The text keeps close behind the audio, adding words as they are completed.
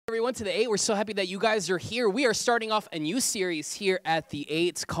going to the 8. We're so happy that you guys are here. We are starting off a new series here at the 8.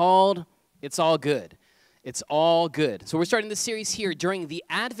 It's called It's All Good. It's all good. So we're starting this series here during the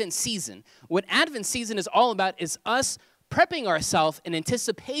Advent season. What Advent season is all about is us prepping ourselves in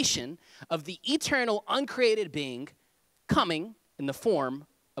anticipation of the eternal, uncreated being coming in the form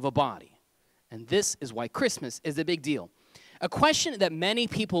of a body. And this is why Christmas is a big deal. A question that many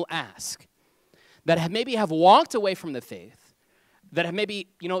people ask that have walked away from the faith, that have maybe,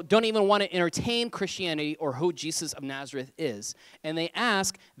 don't even want to entertain Christianity or who Jesus of Nazareth is. And they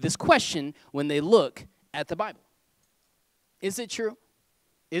ask this question when they look at the Bible. Is it true?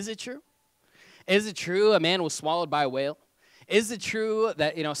 Is it true? Is it true a man was swallowed by a whale? Is it true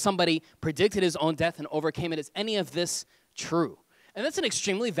that, somebody predicted his own death and overcame it? Is any of this true? And that's an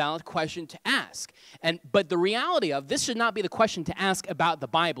extremely valid question to ask. But the reality of this should not be the question to ask about the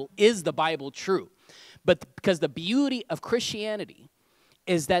Bible. Is the Bible true? But because the beauty of Christianity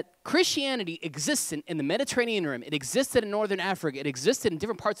is that Christianity existed in the Mediterranean Rim. It existed in Northern Africa. It existed in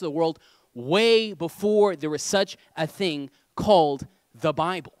different parts of the world way before there was such a thing called the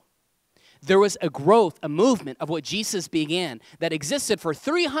Bible. There was a growth, a movement of what Jesus began that existed for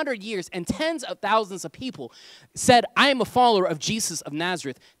 300 years, and tens of thousands of people said, I am a follower of Jesus of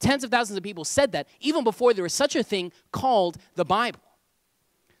Nazareth. Tens of thousands of people said that even before there was such a thing called the Bible.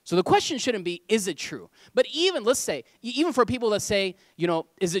 So the question shouldn't be, is it true? But even for people that say,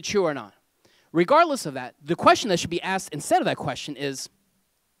 is it true or not? Regardless of that, the question that should be asked instead of that question is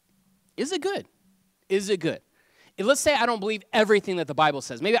it good? Is it good? Let's say I don't believe everything that the Bible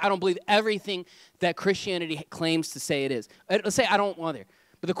says. Maybe I don't believe everything that Christianity claims to say it is. Let's say I don't want there.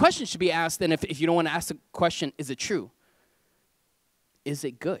 But the question should be asked, then if you don't want to ask the question, is it true? Is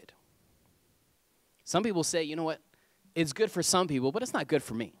it good? Some people say, you know what? It's good for some people, but it's not good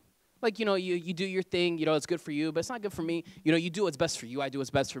for me. Like, you do your thing, it's good for you, but it's not good for me. You do what's best for you. I do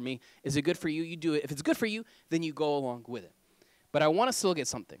what's best for me. Is it good for you? You do it. If it's good for you, then you go along with it. But I want us to look at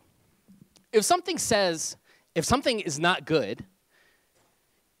something. If something is not good,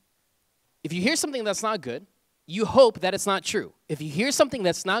 if you hear something that's not good, you hope that it's not true. If you hear something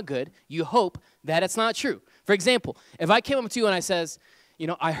that's not good, you hope that it's not true. For example, if I came up to you and I says,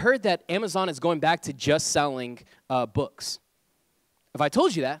 I heard that Amazon is going back to just selling books. If I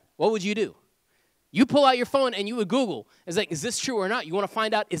told you that, what would you do? You pull out your phone and you would Google. It's like, is this true or not? You want to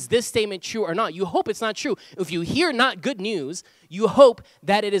find out, is this statement true or not? You hope it's not true. If you hear not good news, you hope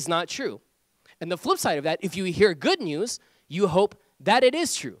that it is not true. And the flip side of that, if you hear good news, you hope that it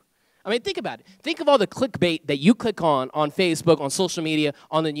is true. I mean, think about it. Think of all the clickbait that you click on Facebook, on social media,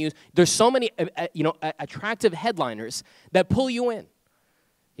 on the news. There's so many, attractive headliners that pull you in.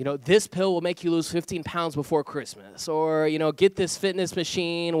 This pill will make you lose 15 pounds before Christmas. Or, get this fitness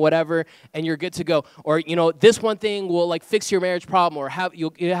machine, whatever, and you're good to go. Or, this one thing will, fix your marriage problem or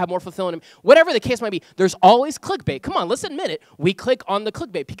you'll have more fulfillment. Whatever the case might be, there's always clickbait. Come on, let's admit it. We click on the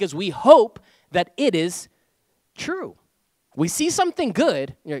clickbait because we hope that it is true. We see something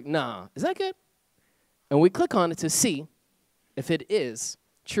good, you're like, nah, is that good? And we click on it to see if it is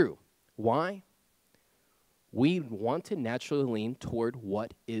true. Why? We want to naturally lean toward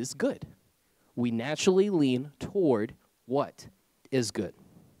what is good. We naturally lean toward what is good.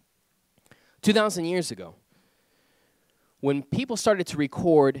 2,000 years ago, when people started to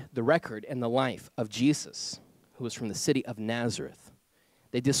record the record and the life of Jesus, who was from the city of Nazareth,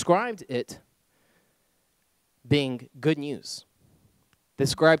 they described it being good news.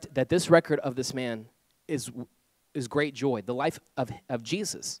 Described that this record of this man is great joy. The life of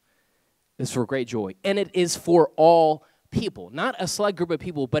Jesus is for great joy. And it is for all people. Not a select group of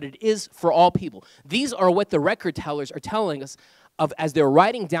people, but it is for all people. These are what the record tellers are telling us of as they're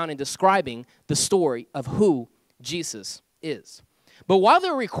writing down and describing the story of who Jesus is. But while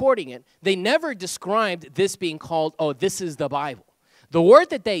they're recording it, they never described this being called, this is the Bible. The word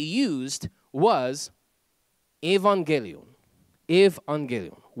that they used was Evangelion,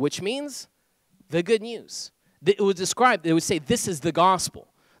 which means the good news. It would describe, they would say, this is the gospel.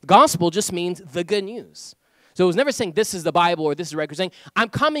 The gospel just means the good news. So it was never saying this is the Bible or this is a record. Saying, I'm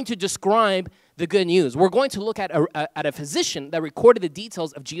coming to describe the good news. We're going to look at a physician that recorded the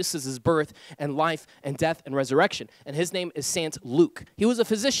details of Jesus' birth and life and death and resurrection. And his name is Saint Luke. He was a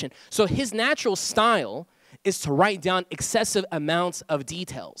physician. So his natural style is to write down excessive amounts of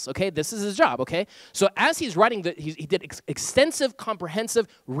details, okay? This is his job, okay? So as he's writing, he did extensive, comprehensive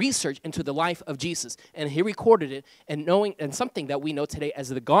research into the life of Jesus, and he recorded it, and something that we know today as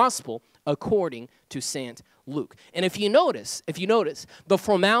the gospel according to Saint Luke. And if you notice, the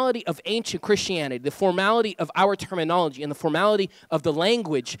formality of ancient Christianity, the formality of our terminology, and the formality of the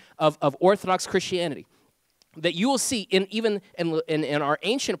language of Orthodox Christianity, that you will see in our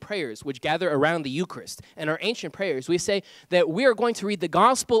ancient prayers, which gather around the Eucharist, and our ancient prayers, we say that we are going to read the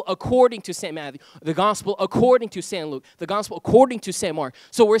gospel according to St. Matthew, the gospel according to St. Luke, the gospel according to St. Mark.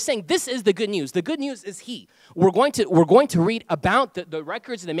 So we're saying this is the good news. The good news is he. We're going to read about the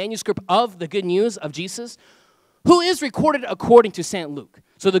records, the manuscript of the good news of Jesus, who is recorded according to St. Luke.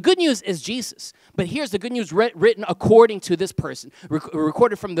 So the good news is Jesus, but here's the good news written according to this person,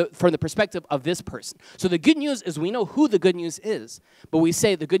 recorded from the perspective of this person. So the good news is we know who the good news is, but we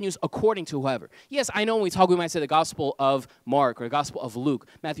say the good news according to whoever. Yes, I know when we talk, we might say the gospel of Mark or the gospel of Luke,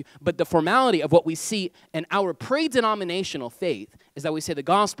 Matthew, but the formality of what we see in our pre-denominational faith is that we say the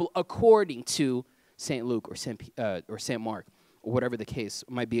gospel according to St. Luke or St. Mark, or whatever the case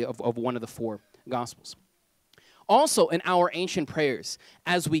might be of one of the four gospels. Also, in our ancient prayers,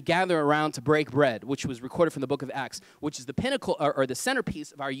 as we gather around to break bread, which was recorded from the book of Acts, which is the pinnacle or the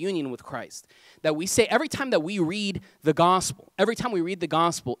centerpiece of our union with Christ, that we say every time that we read the gospel,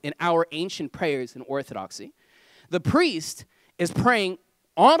 in our ancient prayers in Orthodoxy, the priest is praying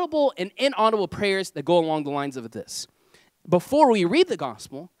audible and inaudible prayers that go along the lines of this. Before we read the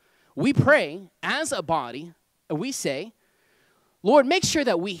gospel, we pray as a body, and we say, Lord, make sure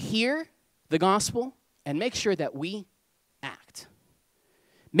that we hear the gospel, and make sure that we act.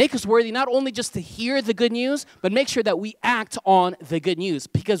 Make us worthy not only just to hear the good news, but make sure that we act on the good news,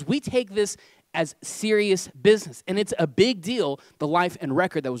 because we take this as serious business. And it's a big deal, the life and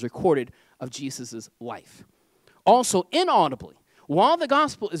record that was recorded of Jesus' life. Also, inaudibly, while the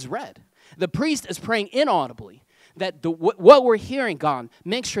gospel is read, the priest is praying inaudibly that what we're hearing, God,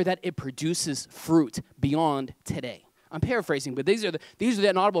 make sure that it produces fruit beyond today. I'm paraphrasing, but these are the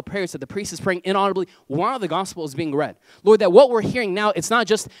inaudible prayers that the priest is praying inaudibly while the gospel is being read. Lord, that what we're hearing now, it's not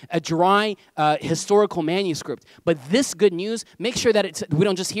just a dry historical manuscript, but this good news, make sure that we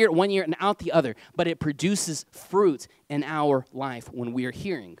don't just hear it one year and out the other, but it produces fruit in our life when we are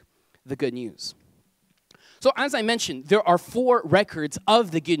hearing the good news. So as I mentioned, there are 4 records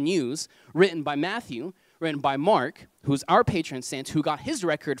of the good news written by Matthew, written by Mark, who's our patron saint, who got his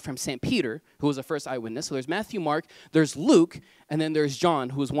record from St. Peter, who was the first eyewitness. So there's Matthew, Mark, there's Luke, and then there's John,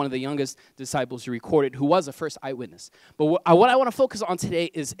 who was one of the youngest disciples who recorded, who was the first eyewitness. But what I want to focus on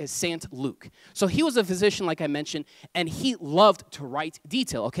today is St. Luke. So he was a physician, like I mentioned, and he loved to write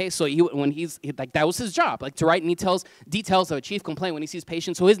detail, okay? So that was his job, like to write details of a chief complaint when he sees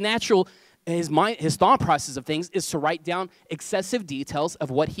patients. So his thought process of things is to write down excessive details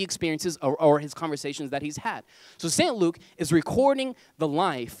of what he experiences or his conversations that he's had. So St. Luke is recording the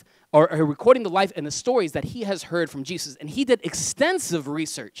life and the stories that he has heard from Jesus. And he did extensive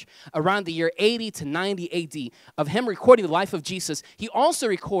research around the year 80 to 90 AD of him recording the life of Jesus. He also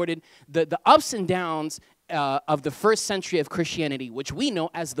recorded the ups and downs of the first century of Christianity, which we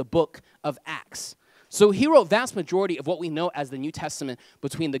know as the book of Acts. So he wrote vast majority of what we know as the New Testament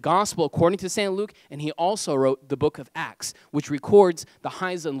between the gospel according to St. Luke, and he also wrote the book of Acts, which records the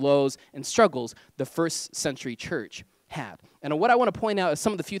highs and lows and struggles the first century church had. And what I want to point out is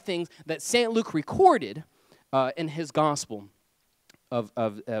some of the few things that St. Luke recorded in his gospel of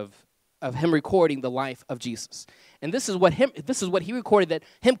him recording the life of Jesus. And this is what he recorded, that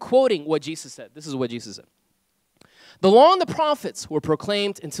him quoting what Jesus said. This is what Jesus said. The law and the prophets were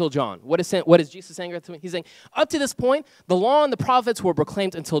proclaimed until John. What is Jesus saying? He's saying, up to this point, the law and the prophets were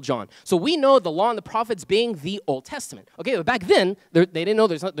proclaimed until John. So we know the law and the prophets being the Old Testament. Okay, but back then, they didn't know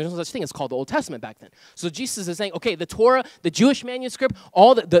there's no such thing as called the Old Testament back then. So Jesus is saying, okay, the Torah, the Jewish manuscript,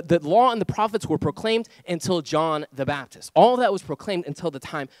 all the law and the prophets were proclaimed until John the Baptist. All that was proclaimed until the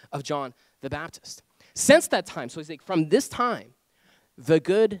time of John the Baptist. Since that time, so he's like, from this time, the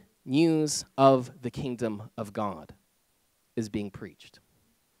good news of the kingdom of God is being preached.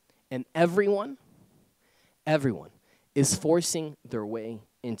 And everyone is forcing their way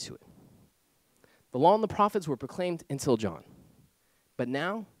into it. The law and the prophets were proclaimed until John. But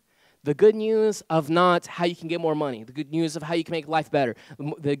now, the good news of not how you can get more money, the good news of how you can make life better,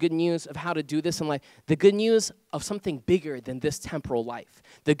 the good news of how to do this in life, the good news of something bigger than this temporal life,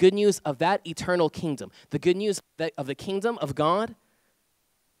 the good news of that eternal kingdom, the good news of the kingdom of God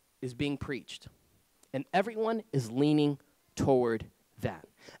is being preached. And everyone is leaning toward that.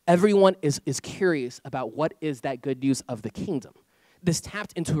 Everyone is curious about what is that good news of the kingdom. This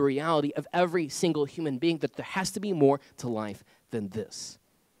tapped into a reality of every single human being that there has to be more to life than this.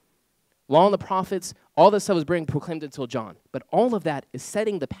 Law and the prophets, all this stuff was being proclaimed until John. But all of that is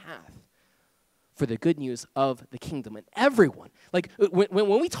setting the path for the good news of the kingdom. And everyone, like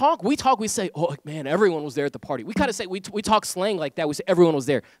when we talk, we say, oh, man, everyone was there at the party. We kind of say, we talk slang like that. We say everyone was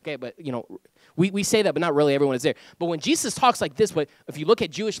there. Okay, but, We say that, but not really everyone is there. But when Jesus talks like this, but if you look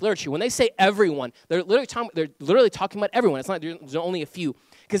at Jewish literature, when they say everyone, they're literally talking about everyone. It's not there's only a few.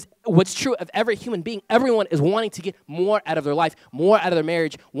 Because what's true of every human being, everyone is wanting to get more out of their life, more out of their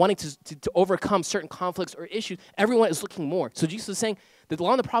marriage, wanting to overcome certain conflicts or issues. Everyone is looking more. So Jesus is saying that the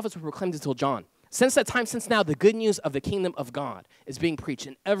law and the prophets were proclaimed until John. Since that time, since now, the good news of the kingdom of God is being preached,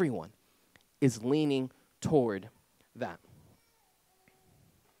 and everyone is leaning toward that.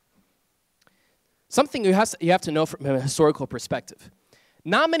 Something you have to know from a historical perspective.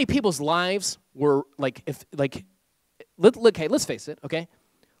 Not many people's lives were let's face it, okay?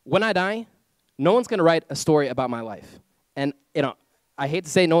 When I die, no one's going to write a story about my life. And, I hate to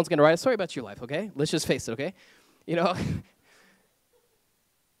say no one's going to write a story about your life, okay? Let's just face it, okay?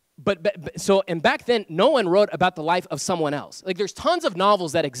 And back then, no one wrote about the life of someone else. Like, there's tons of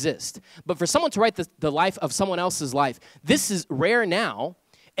novels that exist. But for someone to write the life of someone else's life, this is rare now,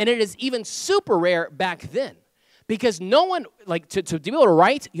 and it is even super rare back then. Because no one, to be able to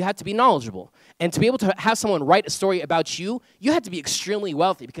write, you had to be knowledgeable. And to be able to have someone write a story about you, you had to be extremely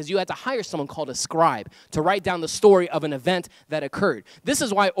wealthy because you had to hire someone called a scribe to write down the story of an event that occurred. This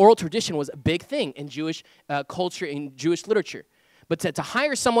is why oral tradition was a big thing in Jewish culture, in Jewish literature. But to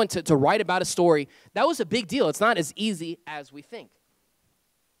hire someone to write about a story, that was a big deal. It's not as easy as we think.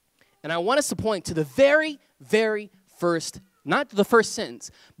 And I want us to point to the very, very first, not the first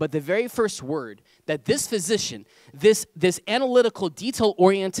sentence, but the very first word that this physician, this analytical,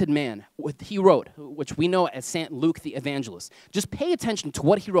 detail-oriented man, what he wrote, which we know as St. Luke the evangelist. Just pay attention to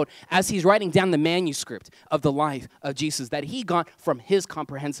what he wrote as he's writing down the manuscript of the life of Jesus that he got from his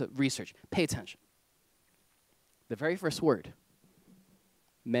comprehensive research. Pay attention. The very first word,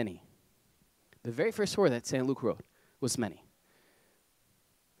 many. The very first word that St. Luke wrote was many.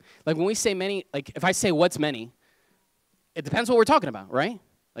 Like when we say many, like if I say what's many, it depends what we're talking about, right?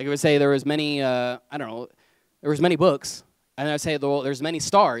 Like if I say there was many, there was many books, and I say there's many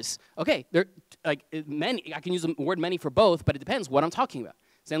stars. Okay, many. I can use the word many for both, but it depends what I'm talking about.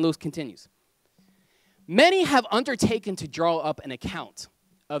 St. Luke continues. Many have undertaken to draw up an account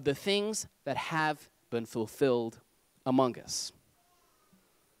of the things that have been fulfilled among us.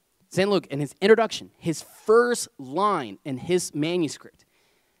 St. Luke, in his introduction, his first line in his manuscript,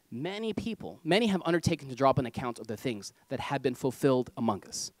 many have undertaken to draw up an account of the things that have been fulfilled among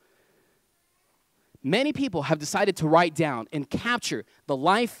us. Many people have decided to write down and capture the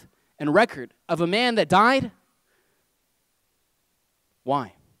life and record of a man that died.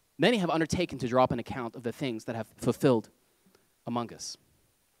 Why? Many have undertaken to draw up an account of the things that have fulfilled among us.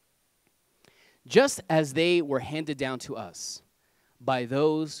 Just as they were handed down to us by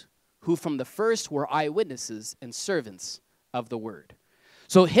those who from the first were eyewitnesses and servants of the word.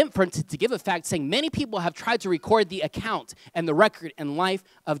 So to give a fact, saying many people have tried to record the account and the record and life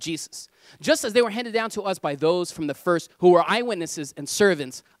of Jesus, just as they were handed down to us by those from the first who were eyewitnesses and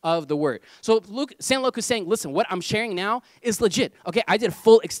servants of the word. So St. Luke is saying, listen, what I'm sharing now is legit. Okay, I did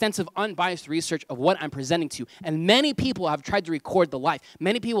full, extensive, unbiased research of what I'm presenting to you, and many people have tried to record the life.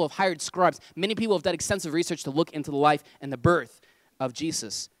 Many people have hired scribes. Many people have done extensive research to look into the life and the birth of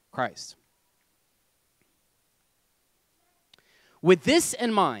Jesus Christ. With this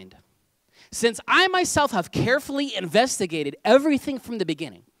in mind, since I myself have carefully investigated everything from the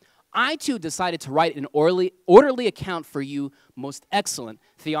beginning, I too decided to write an orderly account for you, most excellent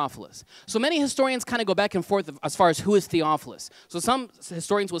Theophilus. So many historians kind of go back and forth as far as who is Theophilus. So some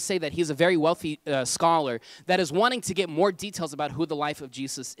historians will say that he's a very wealthy scholar that is wanting to get more details about who the life of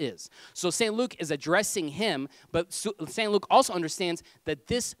Jesus is. So St. Luke is addressing him, but St. Luke also understands that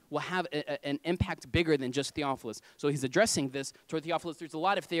this will have an impact bigger than just Theophilus. So he's addressing this toward Theophilus. There's a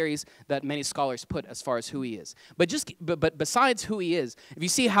lot of theories that many scholars put as far as who he is. But besides who he is, if you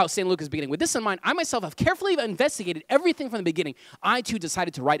see how St. Luke is beginning, with this in mind, I myself have carefully investigated everything from the beginning. I too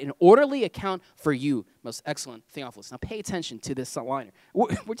decided to write an orderly account for you, most excellent Theophilus. Now pay attention to this liner.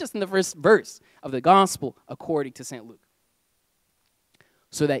 We're just in the first verse of the gospel according to St. Luke.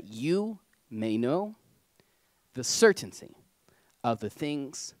 So that you may know the certainty of the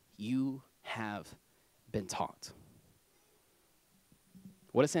things you have been taught.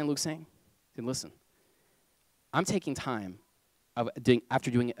 What is St. Luke saying? Listen, I'm taking time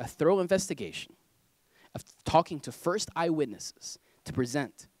after doing a thorough investigation of talking to first eyewitnesses to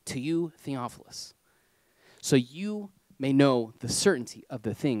present to you, Theophilus, so you may know the certainty of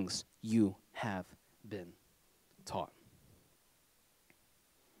the things you have been taught.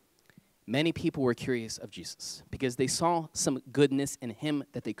 Many people were curious of Jesus because they saw some goodness in him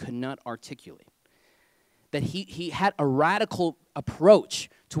that they could not articulate. That he had a radical approach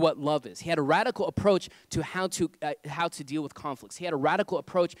to what love is. He had a radical approach to how to deal with conflicts. He had a radical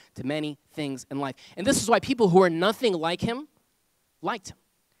approach to many things in life. And this is why people who are nothing like him liked him.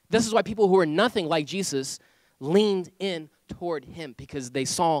 This is why people who are nothing like Jesus leaned in toward him, because they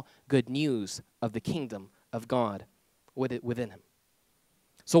saw good news of the kingdom of God within him.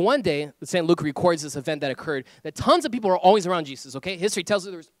 So one day, St. Luke records this event that occurred, that tons of people are always around Jesus, okay? History tells us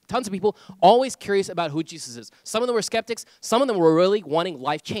there was tons of people always curious about who Jesus is. Some of them were skeptics. Some of them were really wanting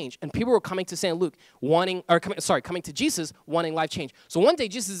life change. And people were coming to St. Luke coming to Jesus wanting life change. So one day,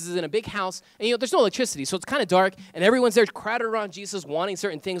 Jesus is in a big house, and there's no electricity, so it's kind of dark, and everyone's there crowded around Jesus, wanting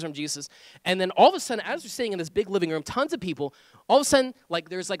certain things from Jesus. And then all of a sudden, as they're sitting in this big living room, tons of people, all of a sudden,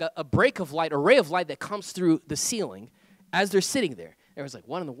 there's a break of light, a ray of light that comes through the ceiling as they're sitting there. There was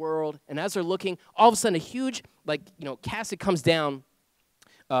what in the world? And as they're looking, all of a sudden a huge, casket comes down,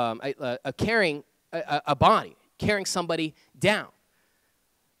 carrying a body, carrying somebody down.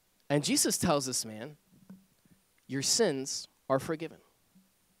 And Jesus tells this man, your sins are forgiven.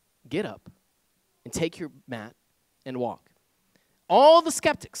 Get up and take your mat and walk. All the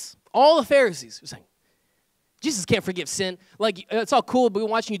skeptics, all the Pharisees were saying, Jesus can't forgive sin. It's all cool, but we're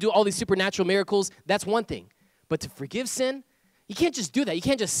watching you do all these supernatural miracles. That's one thing. But to forgive sin, you can't just do that. You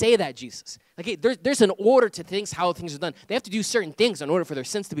can't just say that, Jesus. There's an order to things, how things are done. They have to do certain things in order for their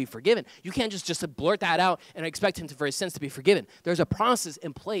sins to be forgiven. You can't just blurt that out and expect him for his sins to be forgiven. There's a process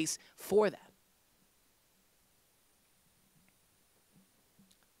in place for that.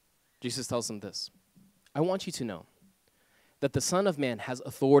 Jesus tells them this. I want you to know that the Son of Man has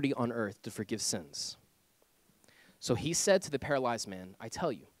authority on earth to forgive sins. So he said to the paralyzed man, I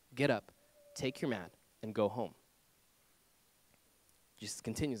tell you, get up, take your mat, and go home. Jesus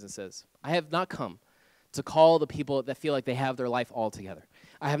continues and says, I have not come to call the people that feel like they have their life all together.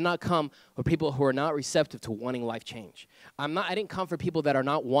 I have not come for people who are not receptive to wanting life change. I didn't come for people that are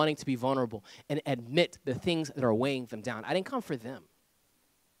not wanting to be vulnerable and admit the things that are weighing them down. I didn't come for them.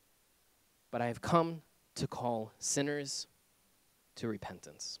 But I have come to call sinners to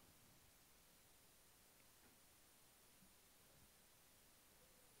repentance.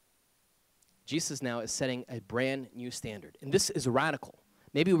 Jesus now is setting a brand new standard. And this is radical.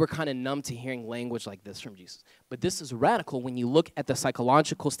 Maybe we're kind of numb to hearing language like this from Jesus. But this is radical when you look at the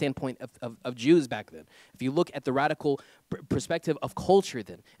psychological standpoint of Jews back then. If you look at the radical perspective of culture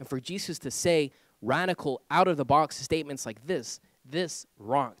then. And for Jesus to say radical, out-of-the-box statements like this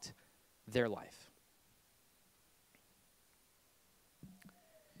rocked their life.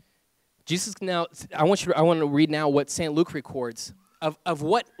 Jesus now, I want to read now what St. Luke records of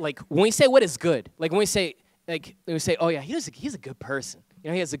what, when we say what is good, when we say, oh yeah, he's a good person.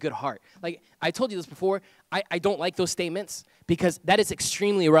 He has a good heart. I told you this before, I don't like those statements because that is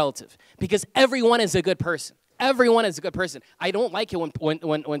extremely relative. Because everyone is a good person. Everyone is a good person. I don't like it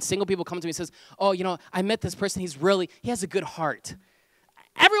when single people come to me and says, oh, I met this person, he has a good heart.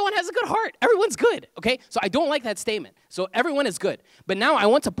 Everyone has a good heart. Everyone's good, okay? So I don't like that statement. So everyone is good. But now I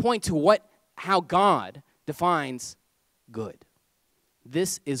want to point to how God defines good.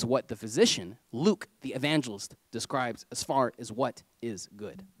 This is what the physician, Luke, the evangelist, describes as far as what is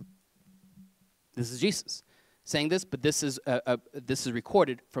good. This is Jesus saying this, but this is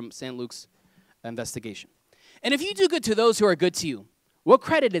recorded from St. Luke's investigation. And if you do good to those who are good to you, what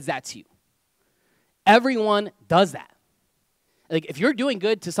credit is that to you? Everyone does that. If you're doing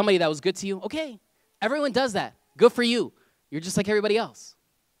good to somebody that was good to you, okay, everyone does that. Good for you. You're just like everybody else.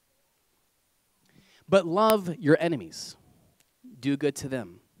 But love your enemies. Do good to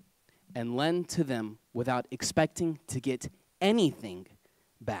them, and lend to them without expecting to get anything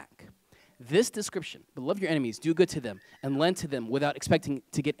back. This description, but love your enemies, do good to them, and lend to them without expecting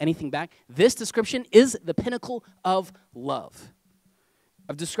to get anything back. This description is the pinnacle of love.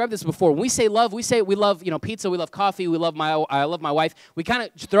 I've described this before. When we say love, we love, pizza, we love coffee, I love my wife. We kind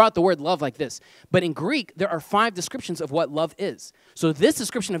of throw out the word love like this. But in Greek, there are 5 descriptions of what love is. So this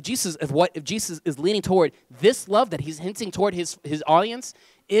description of Jesus, if Jesus is leaning toward this love that he's hinting toward his audience,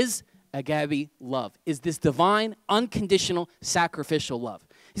 is agape love, is this divine, unconditional, sacrificial love.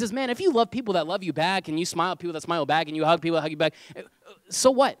 He says, man, if you love people that love you back, and you smile at people that smile back, and you hug people that hug you back, so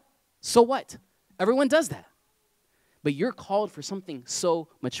what? So what? Everyone does that. But you're called for something so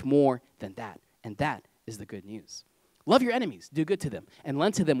much more than that. And that is the good news. Love your enemies, do good to them, and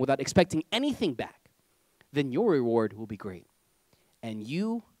lend to them without expecting anything back. Then your reward will be great. And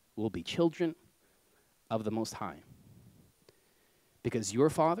you will be children of the Most High. Because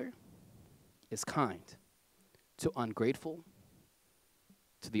your Father is kind to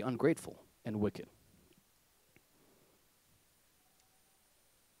the ungrateful and wicked.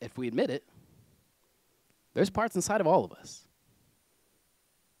 If we admit it, there's parts inside of all of us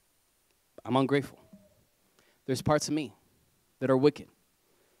I'm ungrateful. There's parts of me that are wicked,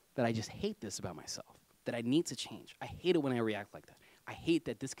 that I just hate this about myself, that I need to change. I hate it when I react like that. I hate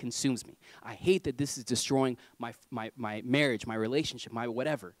that this consumes me. I hate that this is destroying my marriage, my relationship, my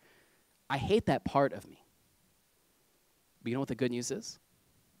whatever. I hate that part of me. But you know what the good news is?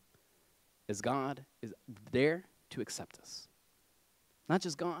 Is God is there to accept us. Not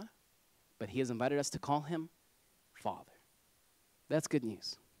just God, but he has invited us to call him Father. That's good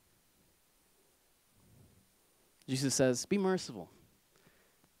news. Jesus says, be merciful.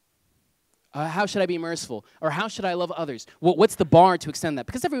 How should I be merciful? Or how should I love others? What's the bar to extend that?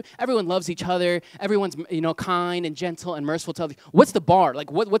 Because everyone loves each other. Everyone's kind and gentle and merciful to others. What's the bar?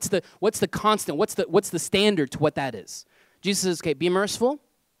 Like what's the constant? What's the standard to what that is? Jesus says, okay, be merciful,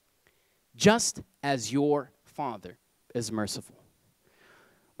 just as your Father is merciful.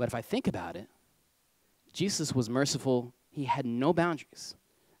 But if I think about it, Jesus was merciful. He had no boundaries.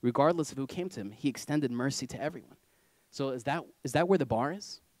 Regardless of who came to him, he extended mercy to everyone. So is that where the bar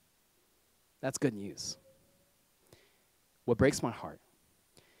is? That's good news. What breaks my heart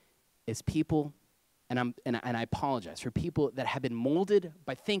is people, and I apologize for people that have been molded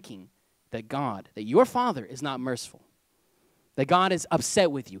by thinking that your Father is not merciful, that God is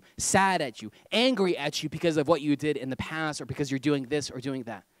upset with you, sad at you, angry at you because of what you did in the past or because you're doing this or doing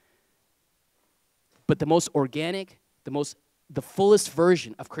that. But the most organic, the fullest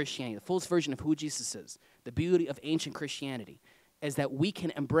version of Christianity, the fullest version of who Jesus is, the beauty of ancient Christianity, is that we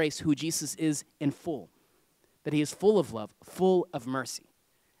can embrace who Jesus is in full, that he is full of love, full of mercy.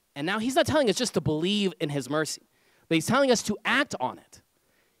 And now he's not telling us just to believe in his mercy, but he's telling us to act on it.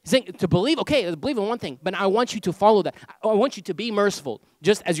 He's saying to believe, okay, believe in one thing, but I want you to follow that. I want you to be merciful,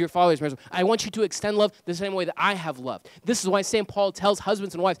 just as your Father is merciful. I want you to extend love the same way that I have loved. This is why St. Paul tells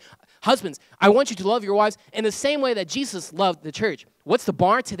husbands and wives, husbands, I want you to love your wives in the same way that Jesus loved the church. What's the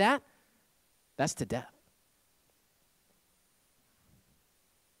bar to that? That's to death.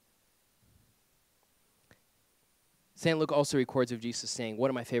 St. Luke also records of Jesus saying, one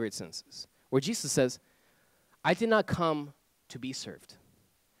of my favorite sentences, where Jesus says, I did not come to be served,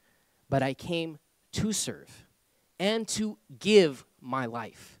 but I came to serve and to give my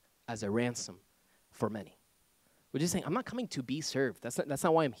life as a ransom for many. We're just saying, I'm not coming to be served. That's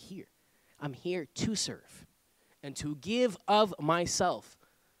not why I'm here. I'm here to serve and to give of myself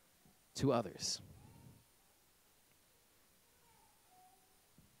to others.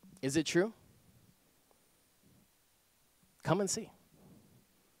 Is it true? Come and see.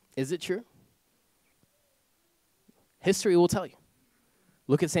 Is it true? History will tell you.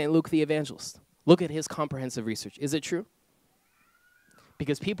 Look at St. Luke the Evangelist. Look at his comprehensive research. Is it true?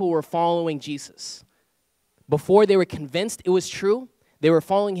 Because people were following Jesus. Before they were convinced it was true, they were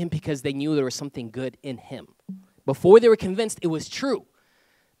following him because they knew there was something good in him. Before they were convinced it was true,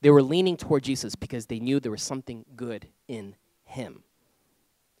 they were leaning toward Jesus because they knew there was something good in him.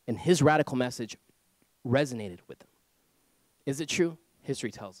 And his radical message resonated with them. Is it true?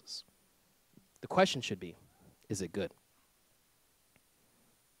 History tells us. The question should be, is it good?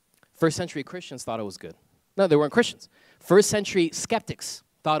 First century Christians thought it was good. No, they weren't Christians. First century skeptics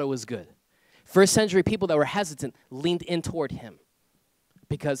thought it was good. First century people that were hesitant leaned in toward him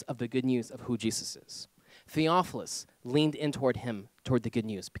because of the good news of who Jesus is. Theophilus leaned in toward him, toward the good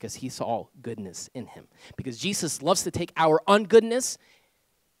news, because he saw goodness in him. Because Jesus loves to take our ungoodness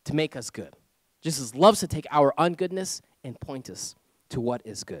to make us good. Jesus loves to take our ungoodness and point us to what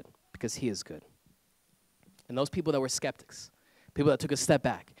is good, because he is good. And those people that were skeptics, people that took a step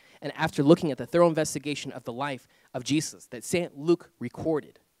back, and after looking at the thorough investigation of the life of Jesus that St. Luke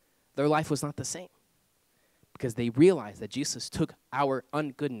recorded, their life was not the same, because they realized that Jesus took our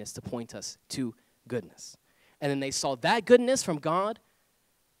ungoodness to point us to goodness. And then they saw that goodness from God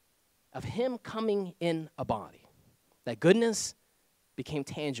of him coming in a body. That goodness became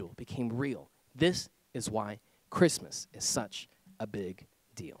tangible, became real. This is why Christmas is such a big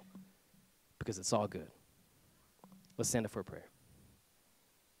deal, because it's all good. Let's stand up for a prayer.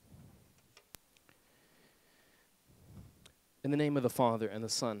 In the name of the Father, and the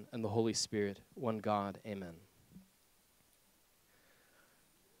Son, and the Holy Spirit, one God, amen.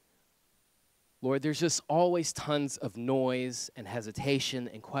 Lord, there's just always tons of noise and hesitation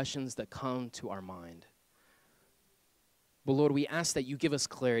and questions that come to our mind. But Lord, we ask that you give us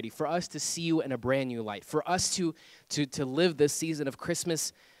clarity, for us to see you in a brand new light, for us to live this season of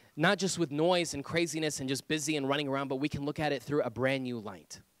Christmas, not just with noise and craziness and just busy and running around, but we can look at it through a brand new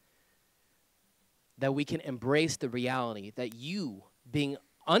light. That we can embrace the reality that you, being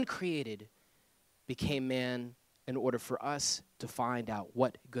uncreated, became man in order for us to find out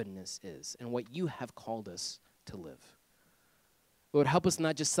what goodness is and what you have called us to live. Lord, help us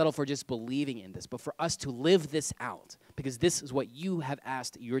not just settle for just believing in this, but for us to live this out, because this is what you have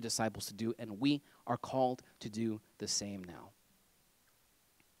asked your disciples to do, and we are called to do the same now.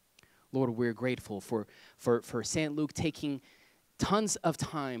 Lord, we're grateful for St. Luke taking tons of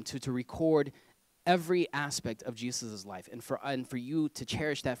time to record every aspect of Jesus' life, and for you to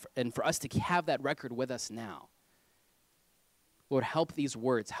cherish that, and for us to have that record with us now. Lord, help these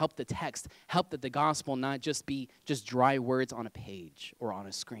words, help the text, help that the gospel not just be just dry words on a page or on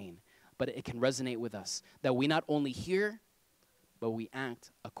a screen, but it can resonate with us, that we not only hear, but we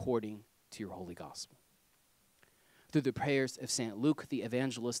act according to your holy gospel. Through the prayers of St. Luke, the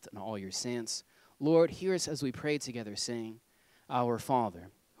evangelist, and all your saints, Lord, hear us as we pray together, saying, Our Father,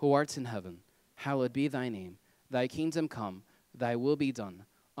 who art in heaven, hallowed be thy name. Thy kingdom come, thy will be done,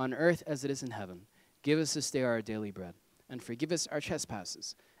 on earth as it is in heaven. Give us this day our daily bread, and forgive us our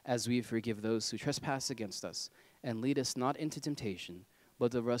trespasses, as we forgive those who trespass against us. And lead us not into temptation,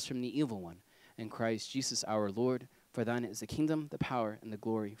 but deliver us from the evil one. And Christ Jesus our Lord, for thine is the kingdom, the power, and the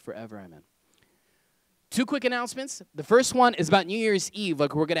glory forever. Amen. 2 quick announcements. The first one is about New Year's Eve.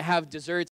 Like, we're going to have desserts